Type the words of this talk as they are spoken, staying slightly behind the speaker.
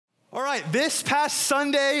All right, this past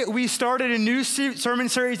Sunday, we started a new sermon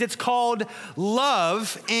series. It's called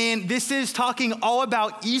Love, and this is talking all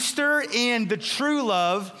about Easter and the true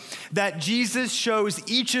love that Jesus shows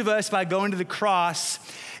each of us by going to the cross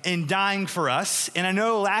and dying for us. And I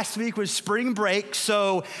know last week was spring break,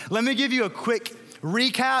 so let me give you a quick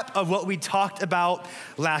recap of what we talked about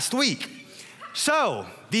last week. So,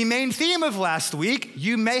 the main theme of last week,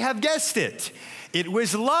 you may have guessed it, it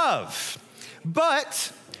was love.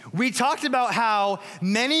 But we talked about how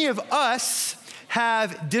many of us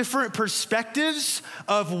have different perspectives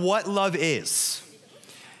of what love is.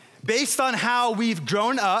 Based on how we've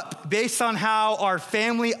grown up, based on how our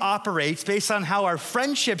family operates, based on how our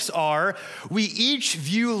friendships are, we each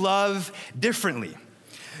view love differently.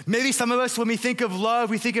 Maybe some of us, when we think of love,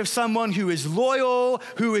 we think of someone who is loyal,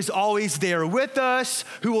 who is always there with us,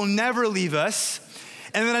 who will never leave us.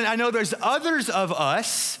 And then I know there's others of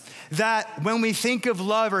us that when we think of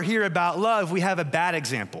love or hear about love, we have a bad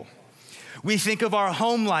example. We think of our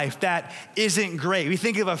home life that isn't great. We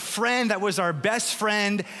think of a friend that was our best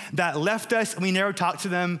friend that left us and we never talked to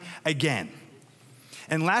them again.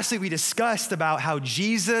 And lastly, we discussed about how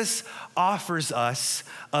Jesus offers us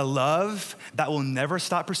a love that will never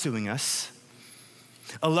stop pursuing us,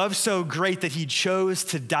 a love so great that he chose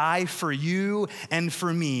to die for you and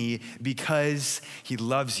for me because he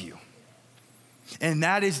loves you. And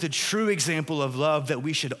that is the true example of love that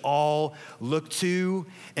we should all look to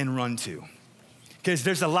and run to. Because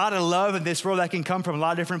there's a lot of love in this world that can come from a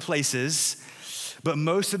lot of different places, but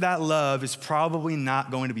most of that love is probably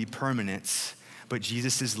not going to be permanent, but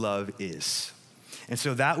Jesus' love is. And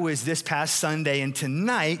so that was this past Sunday, and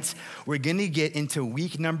tonight we're gonna get into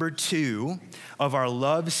week number 2 of our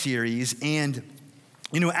love series. And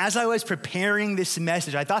as I was preparing this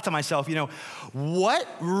message, I thought to myself, what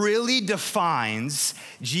really defines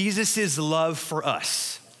Jesus' love for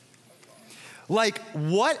us? Like,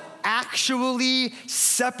 what actually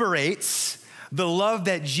separates the love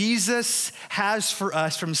that Jesus has for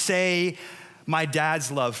us from, say, my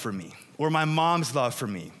dad's love for me, or my mom's love for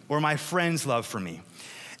me, or my friend's love for me?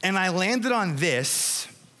 And I landed on this.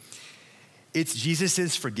 It's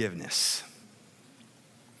Jesus' forgiveness.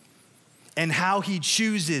 And how he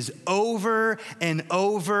chooses over and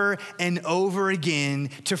over and over again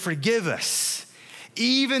to forgive us,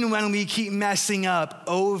 even when we keep messing up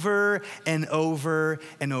over and over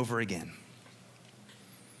and over again.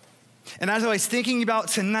 And as I was thinking about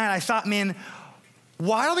tonight, I thought, man,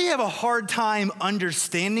 why do we have a hard time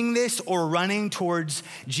understanding this or running towards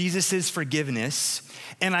Jesus' forgiveness?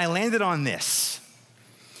 And I landed on this.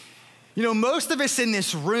 Most of us in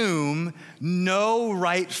this room know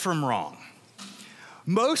right from wrong.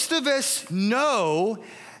 Most of us know,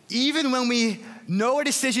 even when we know a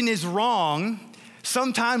decision is wrong,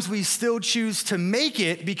 sometimes we still choose to make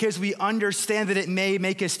it because we understand that it may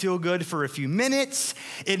make us feel good for a few minutes.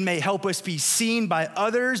 It may help us be seen by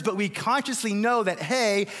others, but we consciously know that,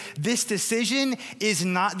 hey, this decision is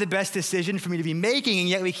not the best decision for me to be making, and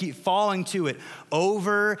yet we keep falling to it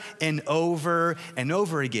over and over and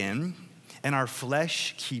over again, and our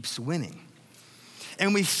flesh keeps winning.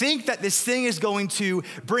 And we think that this thing is going to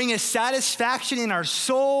bring us satisfaction in our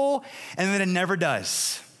soul, and then it never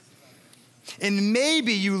does. And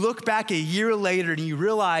maybe you look back a year later and you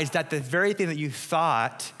realize that the very thing that you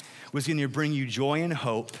thought was going to bring you joy and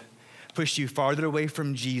hope pushed you farther away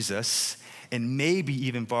from Jesus, and maybe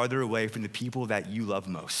even farther away from the people that you love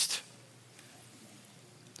most.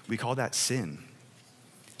 We call that sin.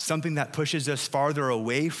 Something that pushes us farther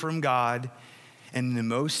away from God, and in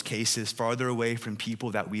most cases, farther away from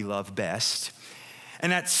people that we love best.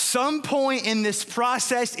 And at some point in this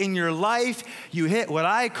process in your life, you hit what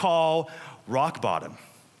I call rock bottom.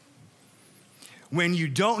 When you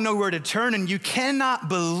don't know where to turn and you cannot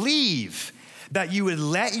believe that you would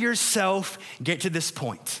let yourself get to this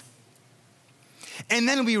point. And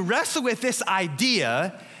then we wrestle with this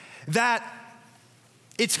idea that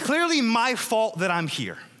it's clearly my fault that I'm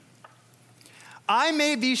here. I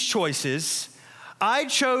made these choices. I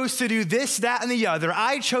chose to do this, that, and the other.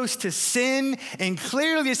 I chose to sin, and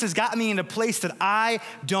clearly this has gotten me in a place that I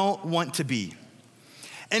don't want to be.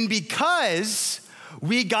 And because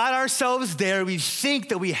we got ourselves there, we think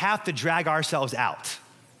that we have to drag ourselves out.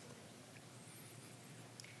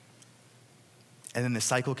 And then the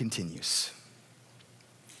cycle continues.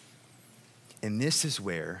 And this is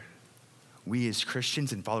where we as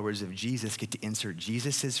Christians and followers of Jesus get to insert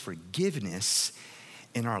Jesus' forgiveness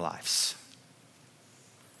in our lives.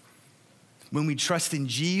 When we trust in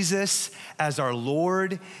Jesus as our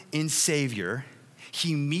Lord and Savior,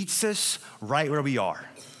 he meets us right where we are.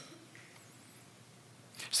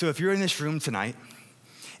 So if you're in this room tonight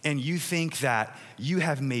and you think that you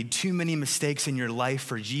have made too many mistakes in your life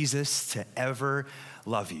for Jesus to ever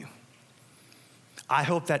love you, I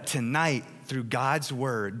hope that tonight, through God's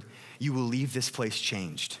word, you will leave this place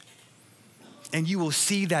changed. And you will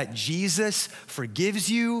see that Jesus forgives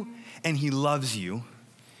you and he loves you.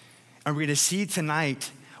 And we're gonna see tonight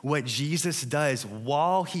what Jesus does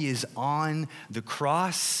while he is on the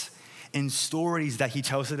cross, and stories that he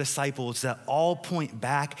tells the disciples that all point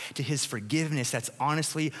back to his forgiveness. That's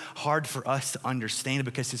honestly hard for us to understand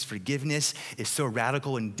because his forgiveness is so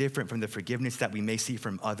radical and different from the forgiveness that we may see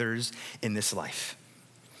from others in this life.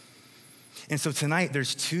 And so tonight,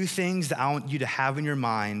 there's two things that I want you to have in your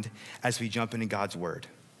mind as we jump into God's word.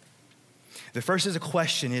 The first is a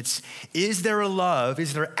question. It's, is there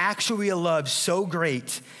actually a love so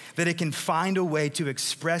great that it can find a way to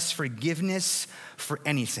express forgiveness for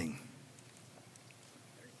anything?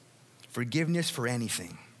 Forgiveness for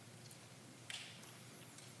anything.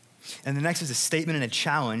 And the next is a statement and a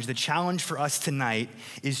challenge. The challenge for us tonight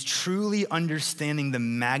is truly understanding the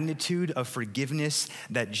magnitude of forgiveness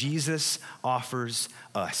that Jesus offers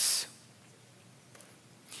us.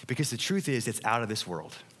 Because the truth is, it's out of this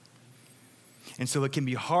world. And so it can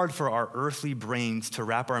be hard for our earthly brains to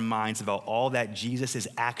wrap our minds about all that Jesus is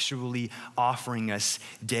actually offering us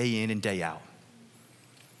day in and day out.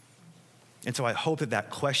 And so I hope that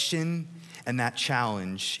question and that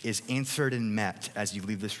challenge is answered and met as you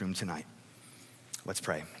leave this room tonight. Let's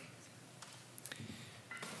pray.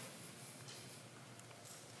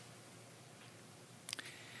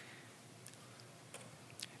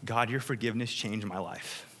 God, your forgiveness changed my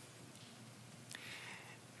life.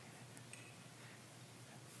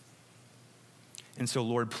 And so,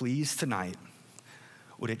 Lord, please tonight,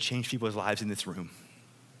 would it change people's lives in this room?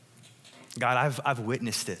 God, I've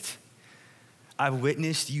witnessed it. I've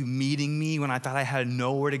witnessed you meeting me when I thought I had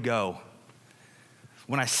nowhere to go.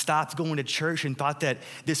 When I stopped going to church and thought that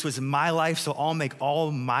this was my life, so I'll make all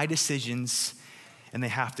my decisions and they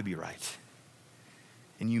have to be right.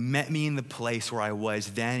 And you met me in the place where I was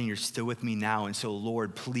then, and you're still with me now. And so,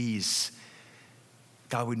 Lord, please,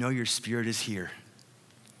 God, we know your spirit is here.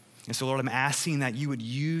 And so, Lord, I'm asking that you would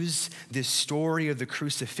use this story of the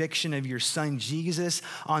crucifixion of your son, Jesus,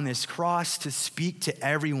 on this cross to speak to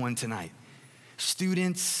everyone tonight.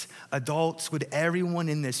 Students, adults, would everyone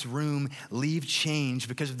in this room leave changed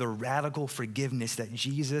because of the radical forgiveness that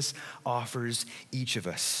Jesus offers each of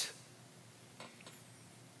us.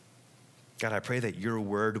 God, I pray that your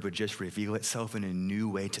word would just reveal itself in a new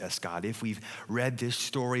way to us, God. If we've read this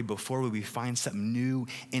story before, would we find something new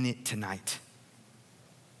in it tonight?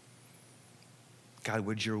 God,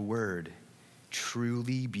 would your word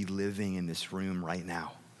truly be living in this room right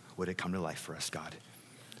now? Would it come to life for us, God?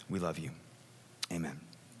 We love you. Amen.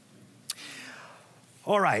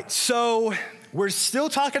 All right, so we're still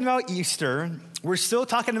talking about Easter. We're still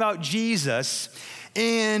talking about Jesus,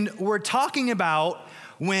 and we're talking about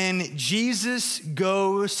when Jesus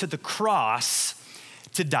goes to the cross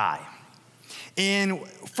to die. And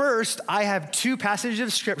first, I have two passages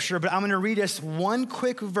of scripture, but I'm gonna read us one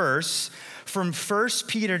quick verse from 1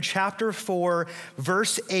 Peter chapter 4,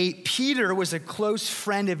 verse 8. Peter was a close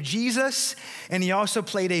friend of Jesus, and he also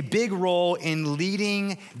played a big role in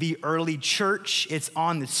leading the early church. It's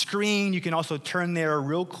on the screen. You can also turn there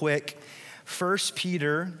real quick. 1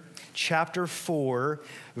 Peter chapter 4,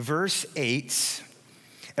 verse 8.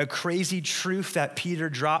 A crazy truth that Peter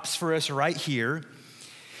drops for us right here.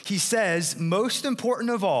 He says, most important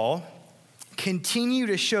of all, continue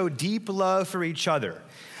to show deep love for each other.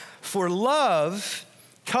 For love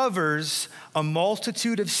covers a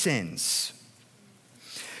multitude of sins.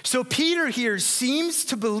 So Peter here seems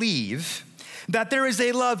to believe that there is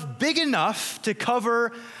a love big enough to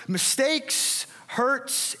cover mistakes,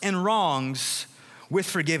 hurts, and wrongs with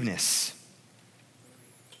forgiveness.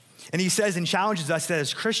 And he says and challenges us that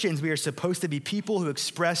as Christians, we are supposed to be people who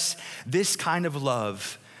express this kind of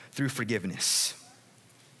love through forgiveness.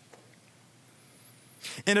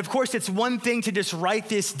 And of course, it's one thing to just write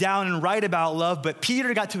this down and write about love, but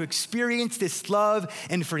Peter got to experience this love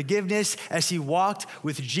and forgiveness as he walked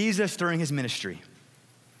with Jesus during his ministry.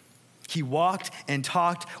 He walked and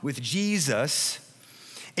talked with Jesus.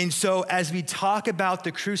 And so as we talk about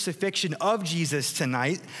the crucifixion of Jesus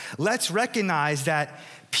tonight, let's recognize that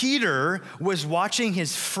Peter was watching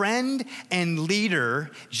his friend and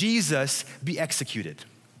leader, Jesus, be executed.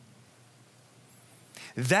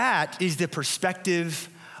 That is the perspective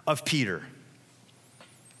of Peter.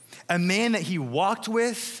 A man that he walked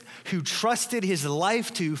with, who trusted his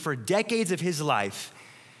life to for decades of his life,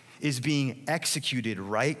 is being executed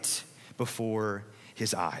right before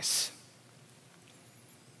his eyes.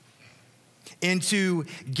 And to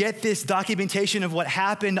get this documentation of what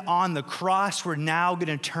happened on the cross, we're now going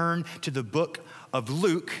to turn to the book of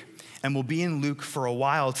Luke, and we'll be in Luke for a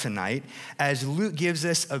while tonight, as Luke gives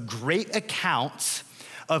us a great account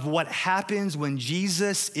of what happens when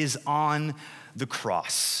Jesus is on the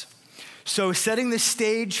cross. So setting the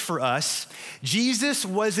stage for us, Jesus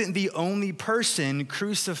wasn't the only person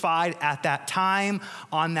crucified at that time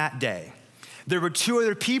on that day. There were two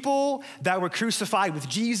other people that were crucified with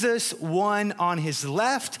Jesus, one on his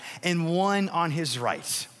left and one on his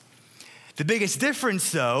right. The biggest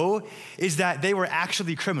difference, though, is that they were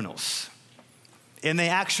actually criminals. And they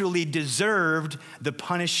actually deserved the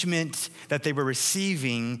punishment that they were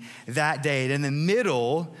receiving that day. And in the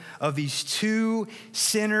middle of these two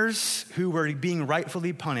sinners who were being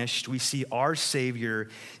rightfully punished, we see our Savior,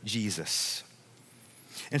 Jesus.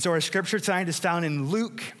 And so our scripture tonight is found in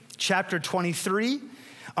Luke chapter 23.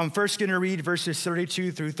 I'm first going to read verses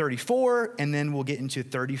 32 through 34, and then we'll get into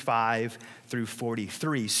 35 through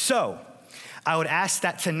 43. So I would ask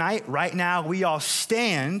that tonight, right now, we all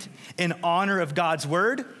stand in honor of God's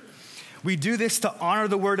word. We do this to honor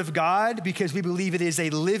the word of God because we believe it is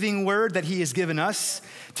a living word that he has given us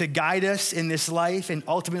to guide us in this life and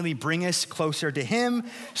ultimately bring us closer to him.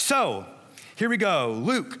 So here we go.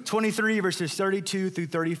 Luke 23, verses 32 through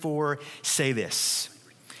 34 say this.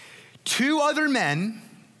 Two other men,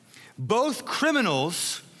 both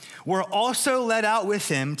criminals, were also led out with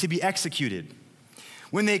him to be executed.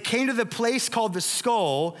 When they came to the place called the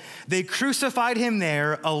Skull, they crucified him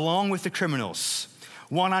there along with the criminals,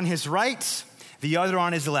 one on his right, the other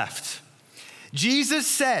on his left. Jesus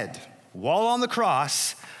said, while on the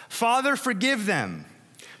cross, "Father, forgive them,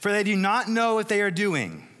 for they do not know what they are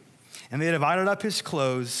doing." And they divided up his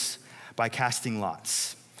clothes by casting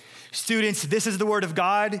lots. Students, this is the word of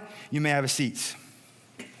God. You may have a seat.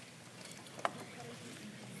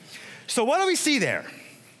 So what do we see there?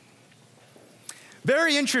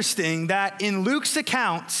 Very interesting that in Luke's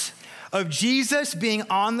account of Jesus being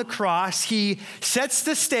on the cross, he sets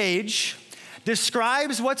the stage,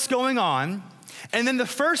 describes what's going on, and then the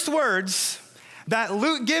first words that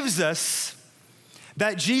Luke gives us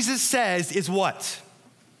that Jesus says is what?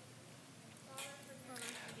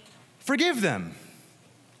 Forgive them,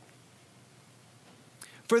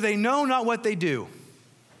 for they know not what they do.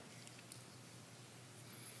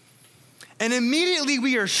 And immediately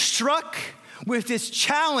we are struck with this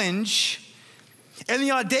challenge and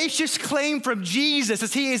the audacious claim from Jesus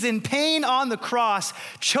as he is in pain on the cross,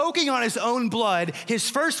 choking on his own blood. His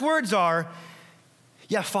first words are,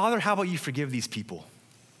 "Yeah, Father, how about you forgive these people?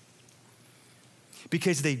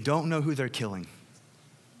 Because they don't know who they're killing.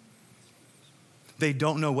 They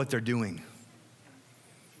don't know what they're doing.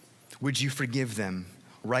 Would you forgive them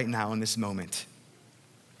right now in this moment?"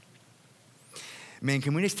 Man,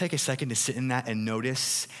 can we just take a second to sit in that and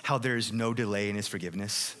notice how there is no delay in his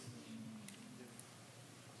forgiveness?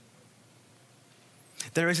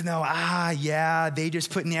 There is no, they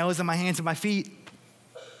just put nails in my hands and my feet.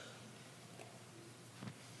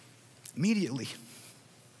 Immediately.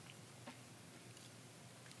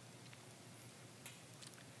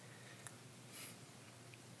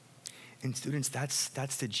 And students, that's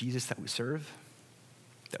the Jesus that we serve,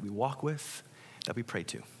 that we walk with, that we pray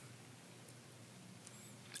to.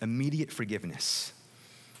 Immediate forgiveness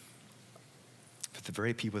for the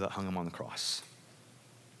very people that hung him on the cross.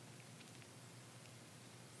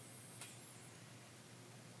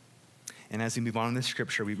 And as we move on in this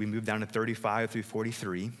scripture, we move down to 35 through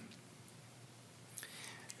 43.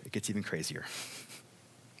 It gets even crazier.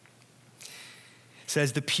 It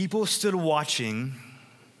says, the people stood watching,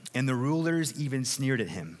 and the rulers even sneered at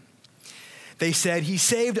him. They said, "He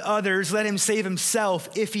saved others, let him save himself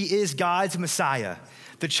if he is God's Messiah,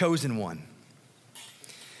 the chosen one."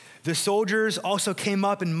 The soldiers also came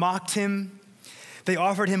up and mocked him. They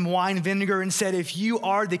offered him wine vinegar and said, "If you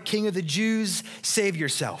are the king of the Jews, save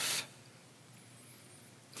yourself."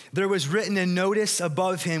 There was written a notice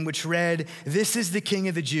above him which read, "This is the king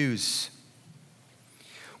of the Jews."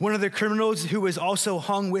 One of the criminals who was also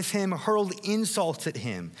hung with him hurled insults at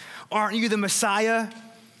him. "Aren't you the Messiah?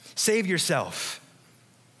 Save yourself."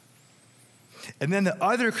 And then the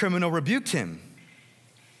other criminal rebuked him.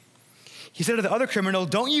 He said to the other criminal,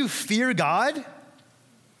 "Don't you fear God?"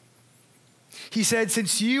 He said,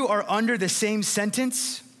 "Since you are under the same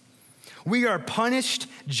sentence, we are punished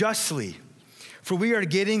justly, for we are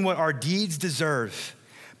getting what our deeds deserve.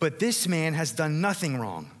 But this man has done nothing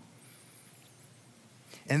wrong."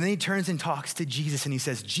 And then he turns and talks to Jesus and he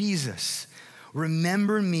says, "Jesus,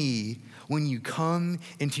 remember me when you come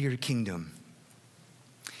into your kingdom."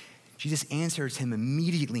 Jesus answers him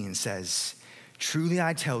immediately and says, "Truly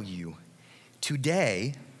I tell you,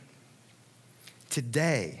 today,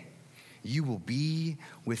 you will be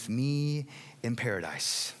with me in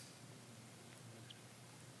paradise.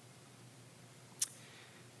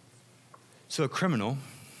 So a criminal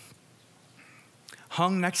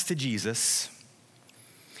hung next to Jesus,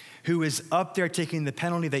 who is up there taking the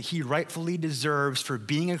penalty that he rightfully deserves for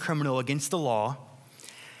being a criminal against the law,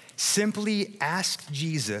 simply asked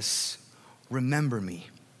Jesus, remember me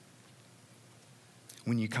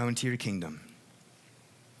when you come into your kingdom.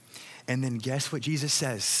 And then guess what Jesus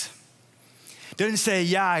says? Doesn't say,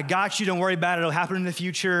 yeah, I got you, don't worry about it, it'll happen in the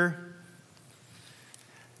future.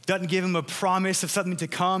 Doesn't give him a promise of something to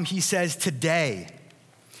come. He says, today,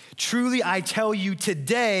 truly I tell you,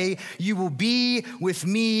 today you will be with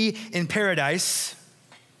me in paradise.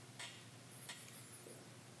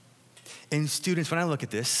 And students, when I look at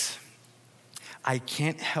this, I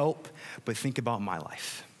can't help but think about my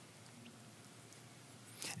life.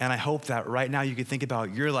 And I hope that right now you could think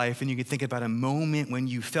about your life and you could think about a moment when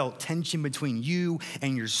you felt tension between you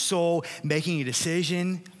and your soul making a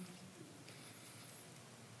decision.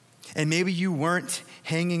 And maybe you weren't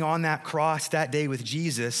hanging on that cross that day with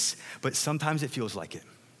Jesus, but sometimes it feels like it.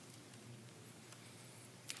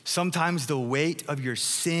 Sometimes the weight of your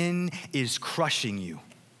sin is crushing you,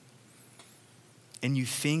 and you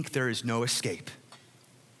think there is no escape.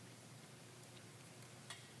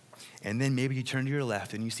 And then maybe you turn to your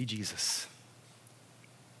left and you see Jesus.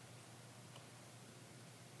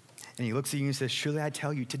 And he looks at you and says, surely I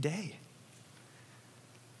tell you today,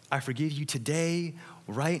 I forgive you today,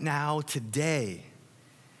 right now, today.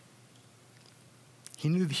 He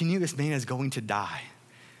knew this man is going to die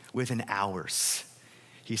within hours.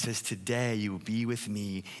 He says, today you will be with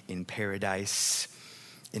me in paradise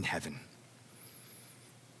in heaven.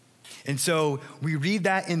 And so we read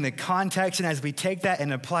that in the context, and as we take that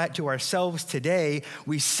and apply it to ourselves today,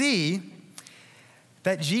 we see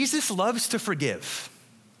that Jesus loves to forgive.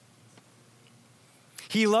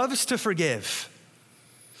 He loves to forgive.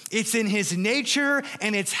 It's in his nature,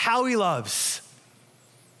 and it's how he loves.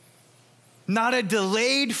 Not a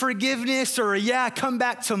delayed forgiveness or come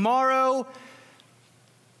back tomorrow.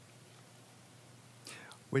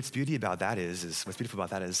 What's beautiful about that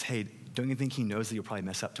is, hey, don't you think he knows that you'll probably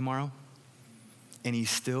mess up tomorrow? And he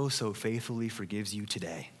still so faithfully forgives you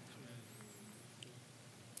today.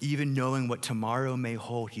 Even knowing what tomorrow may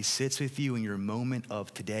hold, he sits with you in your moment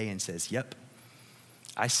of today and says, yep,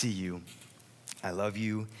 I see you, I love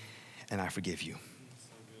you, and I forgive you.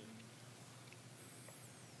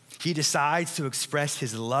 He decides to express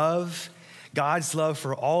his love, God's love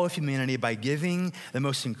for all of humanity, by giving the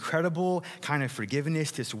most incredible kind of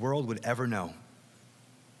forgiveness this world would ever know.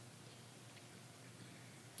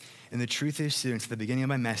 And the truth is, students, at the beginning of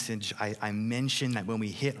my message, I mentioned that when we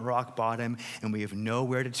hit rock bottom and we have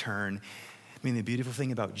nowhere to turn, the beautiful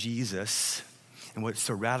thing about Jesus and what's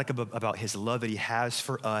so radical about his love that he has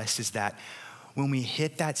for us is that when we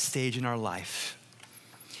hit that stage in our life,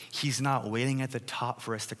 he's not waiting at the top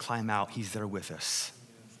for us to climb out. He's there with us.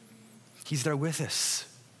 He's there with us.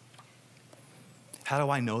 How do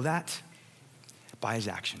I know that? By his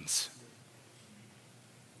actions.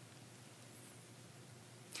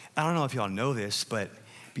 I don't know if y'all know this, but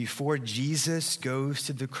before Jesus goes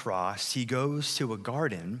to the cross, he goes to a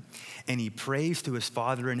garden and he prays to his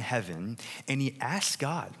Father in heaven and he asks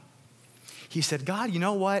God. He said, God, you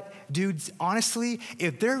know what? Dude, honestly,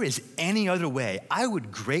 if there is any other way, I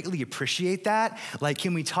would greatly appreciate that. Like,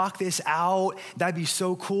 can we talk this out? That'd be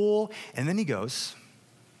so cool. And then he goes,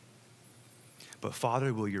 but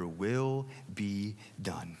Father, will your will be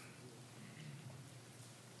done?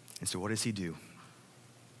 And so what does he do?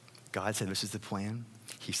 God said, this is the plan.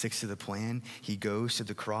 He sticks to the plan. He goes to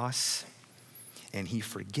the cross and he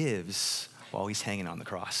forgives while he's hanging on the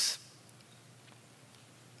cross.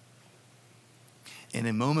 In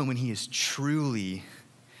a moment when he is truly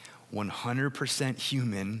 100%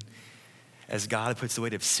 human, as God puts the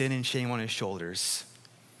weight of sin and shame on his shoulders,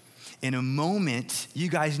 in a moment, you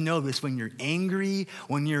guys know this, when you're angry,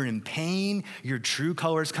 when you're in pain, your true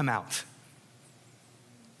colors come out.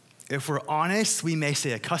 If we're honest, we may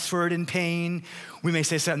say a cuss word in pain. We may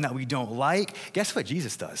say something that we don't like. Guess what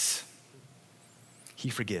Jesus does? He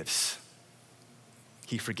forgives.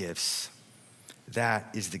 He forgives. That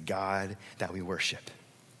is the God that we worship.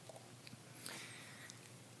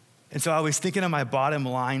 And so I was thinking of my bottom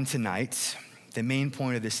line tonight, the main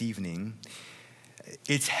point of this evening.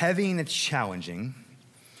 It's heavy and it's challenging.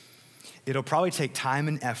 It'll probably take time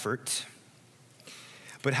and effort.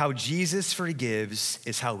 But how Jesus forgives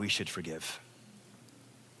is how we should forgive.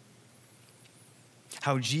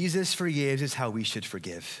 How Jesus forgives is how we should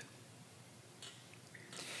forgive.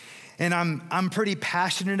 And I'm pretty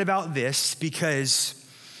passionate about this because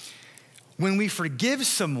when we forgive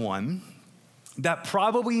someone, that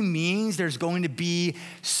probably means there's going to be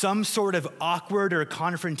some sort of awkward or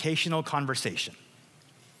confrontational conversation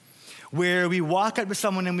where we walk up to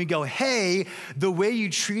someone and we go, hey, the way you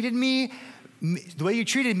treated me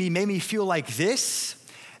made me feel like this.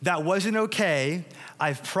 That wasn't okay.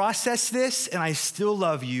 I've processed this and I still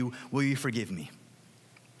love you. Will you forgive me?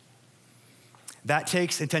 That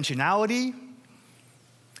takes intentionality.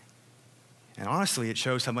 And honestly, it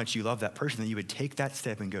shows how much you love that person that you would take that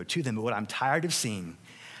step and go to them. But what I'm tired of seeing,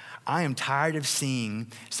 I am tired of seeing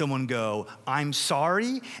someone go, I'm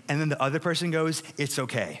sorry, and then the other person goes, it's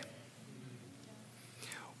okay.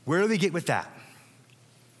 Where do we get with that?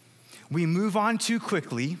 We move on too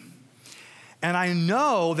quickly. And I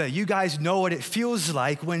know that you guys know what it feels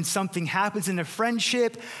like when something happens in a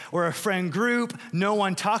friendship or a friend group, no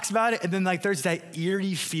one talks about it, and then like there's that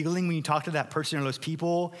eerie feeling when you talk to that person or those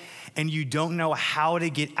people and you don't know how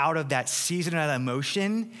to get out of that season or that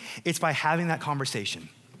emotion. It's by having that conversation.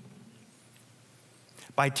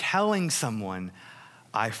 By telling someone,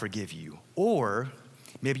 I forgive you. Or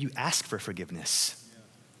maybe you ask for forgiveness.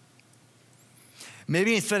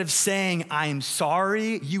 Maybe instead of saying, I'm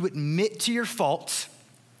sorry, you admit to your fault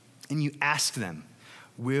and you ask them,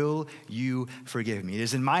 will you forgive me? It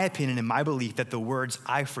is in my opinion and my belief that the words,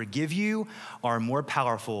 I forgive you, are more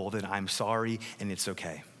powerful than I'm sorry and it's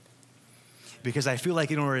okay. Because I feel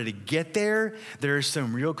like in order to get there, there are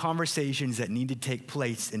some real conversations that need to take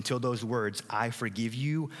place until those words, I forgive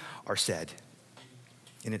you, are said.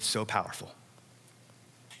 And it's so powerful.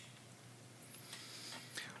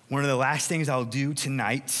 One of the last things I'll do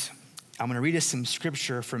tonight, I'm going to read us some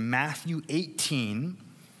scripture from Matthew 18.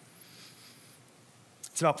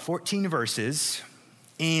 It's about 14 verses.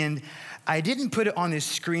 And I didn't put it on this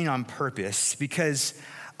screen on purpose because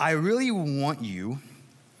I really want you,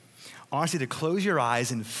 honestly, to close your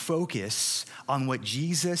eyes and focus on what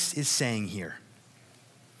Jesus is saying here.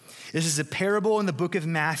 This is a parable in the book of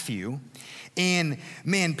Matthew. And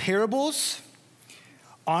man, parables,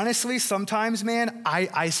 honestly, sometimes, man,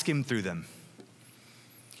 I skim through them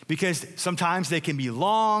because sometimes they can be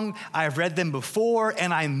long. I've read them before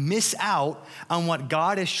and I miss out on what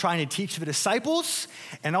God is trying to teach the disciples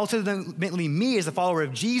and ultimately me as a follower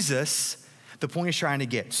of Jesus, the point he's trying to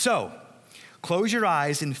get. So close your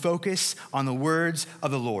eyes and focus on the words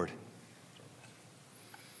of the Lord.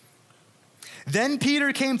 Then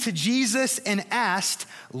Peter came to Jesus and asked,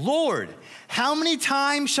 Lord, how many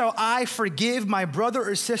times shall I forgive my brother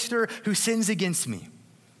or sister who sins against me?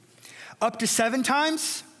 Up to 7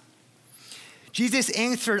 times? Jesus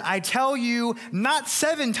answered, I tell you, not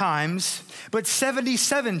 7 times, but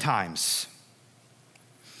 77 times.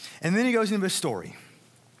 And then he goes into a story.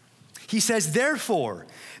 He says, therefore,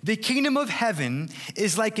 the kingdom of heaven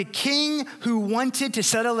is like a king who wanted to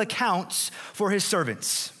settle accounts for his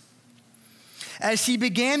servants. As he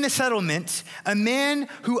began the settlement, a man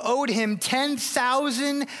who owed him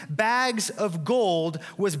 10,000 bags of gold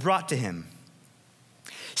was brought to him.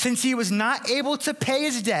 Since he was not able to pay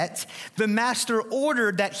his debt, the master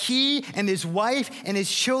ordered that he and his wife and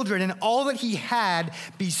his children and all that he had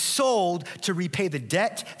be sold to repay the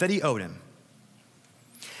debt that he owed him.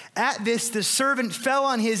 At this, the servant fell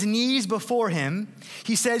on his knees before him.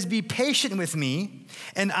 He says, be patient with me,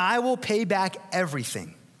 and I will pay back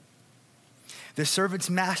everything. The servant's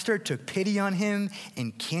master took pity on him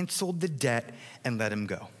and canceled the debt and let him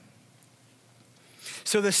go.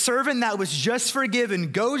 So the servant that was just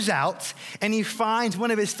forgiven goes out and he finds one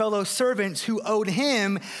of his fellow servants who owed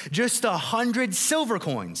him just 100 silver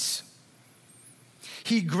coins.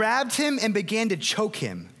 He grabbed him and began to choke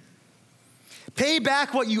him. Pay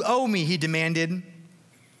back what you owe me, he demanded.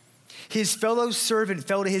 His fellow servant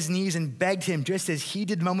fell to his knees and begged him, just as he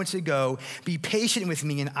did moments ago, be patient with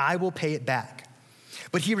me and I will pay it back.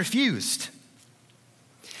 But he refused.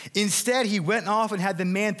 Instead, he went off and had the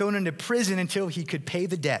man thrown into prison until he could pay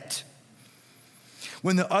the debt.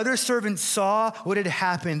 When the other servants saw what had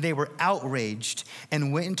happened, they were outraged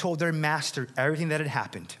and went and told their master everything that had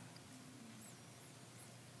happened.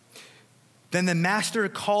 Then the master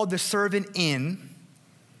called the servant in,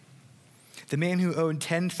 the man who owed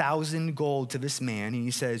 10,000 gold to this man, and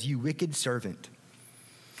he says, you wicked servant,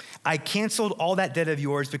 I canceled all that debt of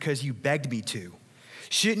yours because you begged me to.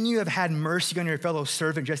 Shouldn't you have had mercy on your fellow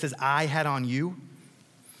servant just as I had on you?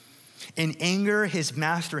 In anger, his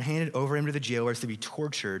master handed over him to the jailers to be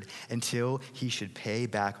tortured until he should pay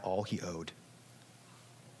back all he owed.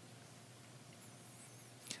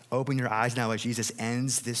 Open your eyes now as Jesus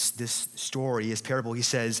ends this story, his parable. He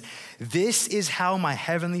says, this is how my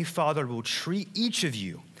heavenly Father will treat each of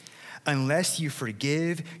you unless you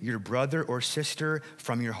forgive your brother or sister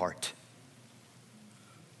from your heart.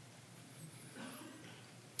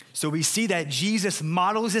 So we see that Jesus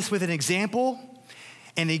models this with an example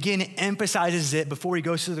and again emphasizes it before he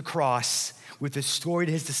goes to the cross with the story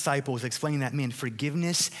to his disciples, explaining that, man,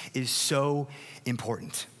 forgiveness is so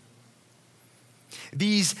important.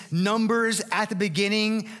 These numbers at the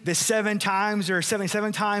beginning, the 7 times or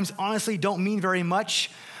 77 times, honestly don't mean very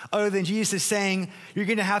much other than Jesus is saying, you're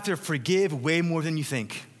gonna have to forgive way more than you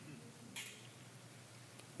think.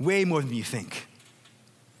 Way more than you think.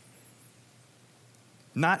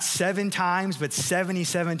 Not 7 times, but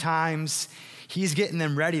 77 times, he's getting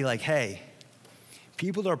them ready like, hey,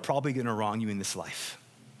 people are probably gonna wrong you in this life.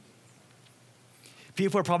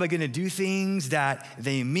 People are probably gonna do things that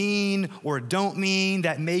they mean or don't mean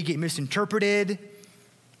that may get misinterpreted.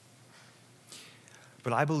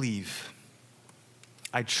 But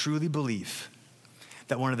I truly believe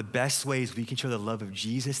that one of the best ways we can show the love of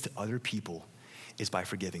Jesus to other people is by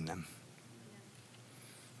forgiving them.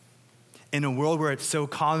 In a world where it's so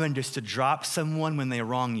common just to drop someone when they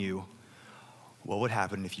wrong you, what would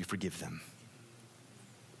happen if you forgive them?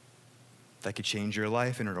 That could change your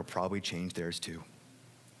life, and it'll probably change theirs too.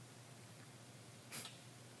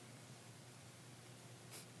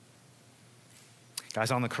 Guys,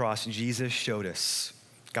 on the cross, Jesus showed us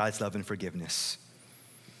God's love and forgiveness,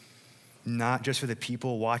 not just for the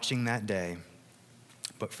people watching that day,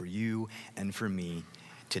 but for you and for me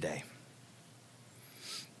today.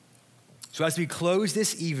 So as we close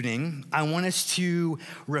this evening, I want us to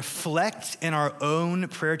reflect in our own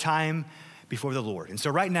prayer time before the Lord. And so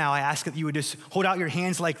right now, I ask that you would just hold out your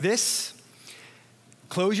hands like this,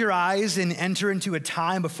 close your eyes, and enter into a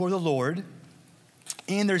time before the Lord.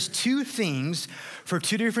 And there's 2 things for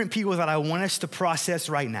 2 different people that I want us to process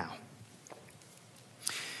right now.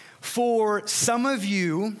 For some of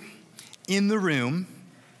you in the room,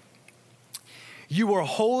 you are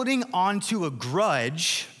holding onto a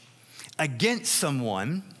grudge against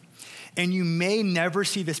someone, and you may never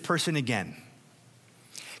see this person again.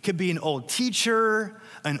 Could be an old teacher,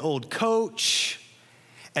 an old coach,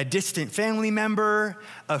 a distant family member,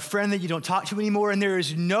 a friend that you don't talk to anymore, and there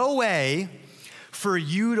is no way for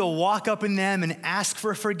you to walk up in them and ask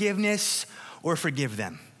for forgiveness or forgive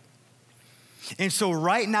them. And so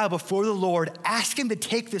right now before the Lord, ask him to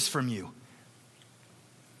take this from you.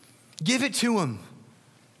 Give it to him.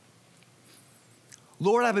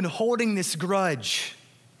 Lord, I've been holding this grudge.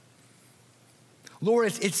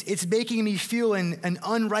 Lord, it's making me feel an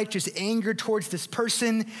unrighteous anger towards this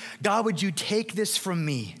person. God, would you take this from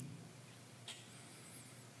me?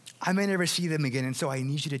 I may never see them again, and so I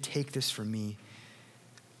need you to take this from me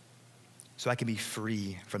so I can be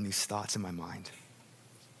free from these thoughts in my mind.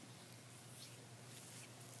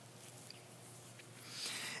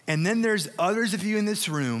 And then there's others of you in this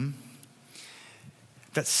room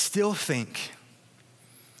that still think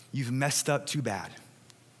you've messed up too bad.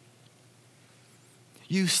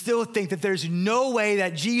 You still think that there's no way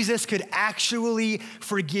that Jesus could actually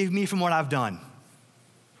forgive me from what I've done.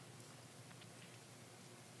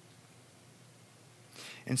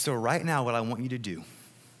 And so right now, what I want you to do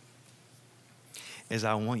is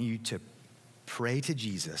I want you to pray to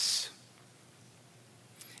Jesus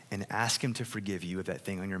and ask him to forgive you of that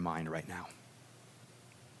thing on your mind right now.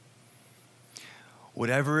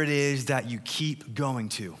 Whatever it is that you keep going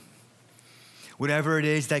to, whatever it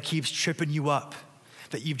is that keeps tripping you up,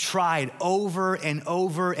 that you've tried over and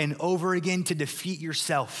over and over again to defeat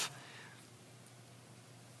yourself.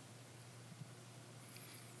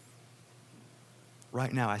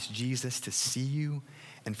 Right now, ask Jesus to see you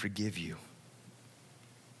and forgive you,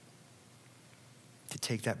 to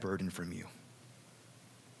take that burden from you.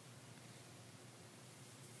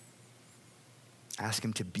 Ask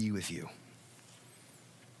him to be with you.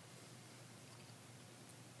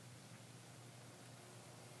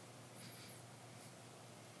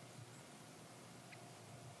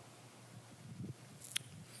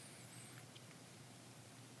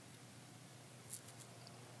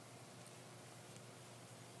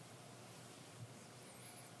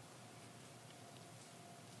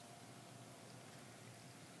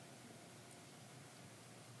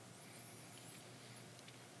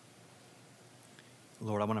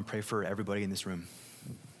 Lord, I want to pray for everybody in this room.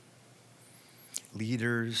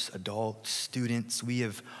 Leaders, adults, students, we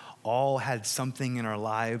have all had something in our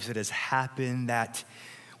lives that has happened that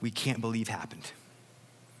we can't believe happened.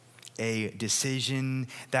 A decision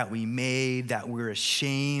that we made that we're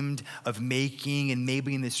ashamed of making, and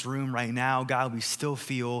maybe in this room right now, God, we still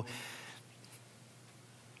feel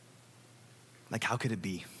like, how could it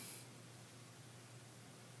be?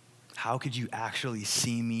 how could you actually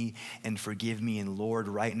see me and forgive me? And Lord,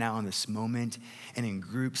 right now in this moment and in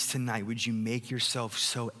groups tonight, would you make yourself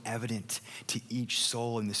so evident to each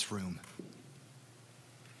soul in this room?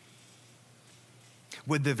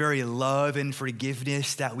 Would the very love and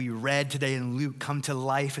forgiveness that we read today in Luke come to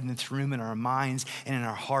life in this room, in our minds and in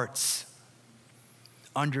our hearts?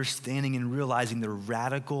 Understanding and realizing the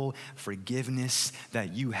radical forgiveness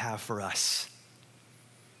that you have for us.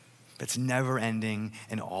 That's never ending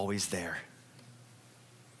and always there.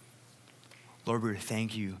 Lord, we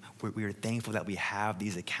thank you. We are thankful that we have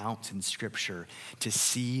these accounts in Scripture to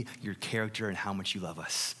see your character and how much you love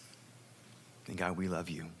us. And God, we love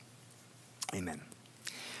you. Amen.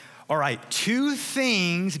 All right, 2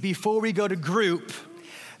 things before we go to group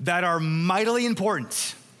that are mightily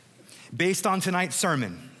important based on tonight's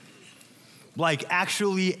sermon. Like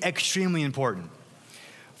actually extremely important.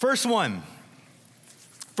 First one,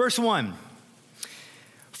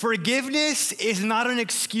 forgiveness is not an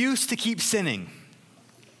excuse to keep sinning.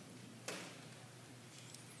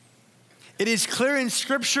 It is clear in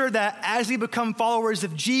Scripture that as we become followers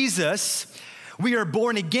of Jesus, we are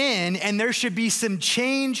born again, and there should be some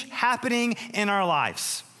change happening in our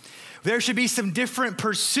lives. There should be some different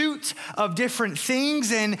pursuit of different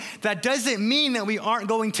things, and that doesn't mean that we aren't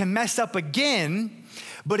going to mess up again,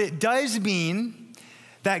 but it does mean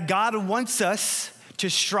that God wants us to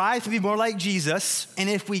strive to be more like Jesus, and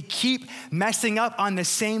if we keep messing up on the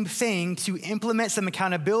same thing, to implement some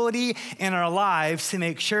accountability in our lives to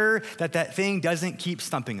make sure that that thing doesn't keep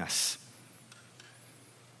stumping us.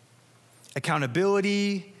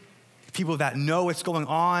 Accountability, people that know what's going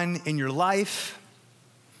on in your life.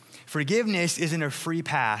 Forgiveness isn't a free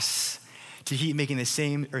pass to keep making the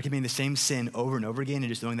same or committing the same sin over and over again and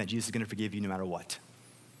just knowing that Jesus is going to forgive you no matter what.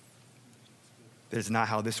 That is not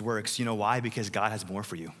how this works. You know why? Because God has more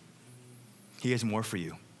for you. He has more for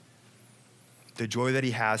you. The joy that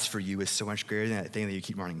he has for you is so much greater than that thing that you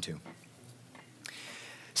keep running to.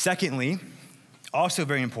 Secondly, also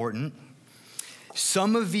very important,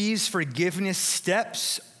 some of these forgiveness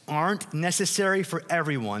steps aren't necessary for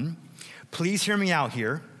everyone. Please hear me out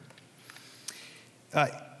here.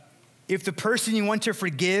 If the person you want to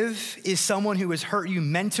forgive is someone who has hurt you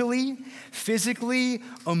mentally, physically,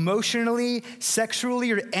 emotionally,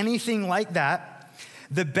 sexually, or anything like that,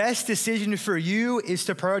 the best decision for you is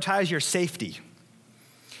to prioritize your safety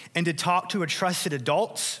and to talk to a trusted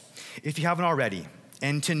adult if you haven't already,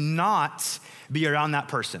 and to not be around that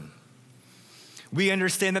person. We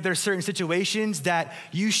understand that there are certain situations that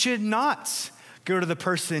you should not go to the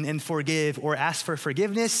person and forgive or ask for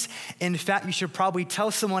forgiveness. In fact, you should probably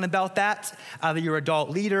tell someone about that, either your adult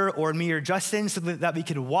leader or me or Justin, so that we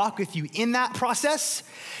can walk with you in that process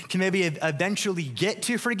to maybe eventually get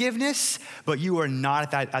to forgiveness, but you are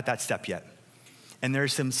not at that step yet. And there are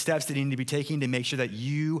some steps that need to be taken to make sure that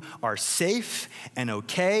you are safe and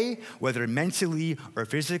okay, whether mentally or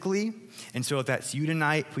physically. And so if that's you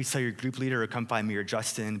tonight, please tell your group leader or come find me or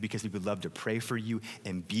Justin, because we would love to pray for you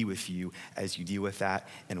and be with you as you deal with that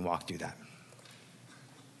and walk through that.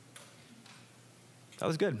 That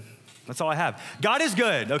was good. That's all I have. God is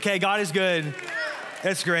good, okay? God is good.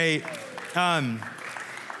 That's great. So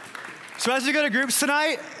as we go to groups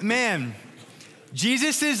tonight, man,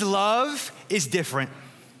 Jesus' love is different.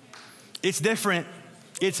 It's different.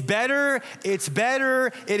 It's better.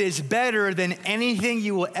 It is better than anything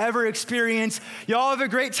you will ever experience. Y'all have a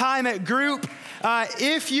great time at group.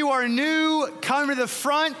 If you are new, come to the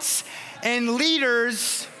front. And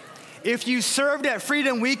leaders, if you served at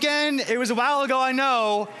Freedom Weekend, it was a while ago, I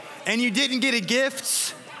know, and you didn't get a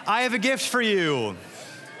gift, I have a gift for you.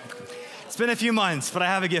 It's been a few months, but I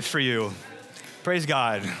have a gift for you. Praise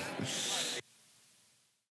God.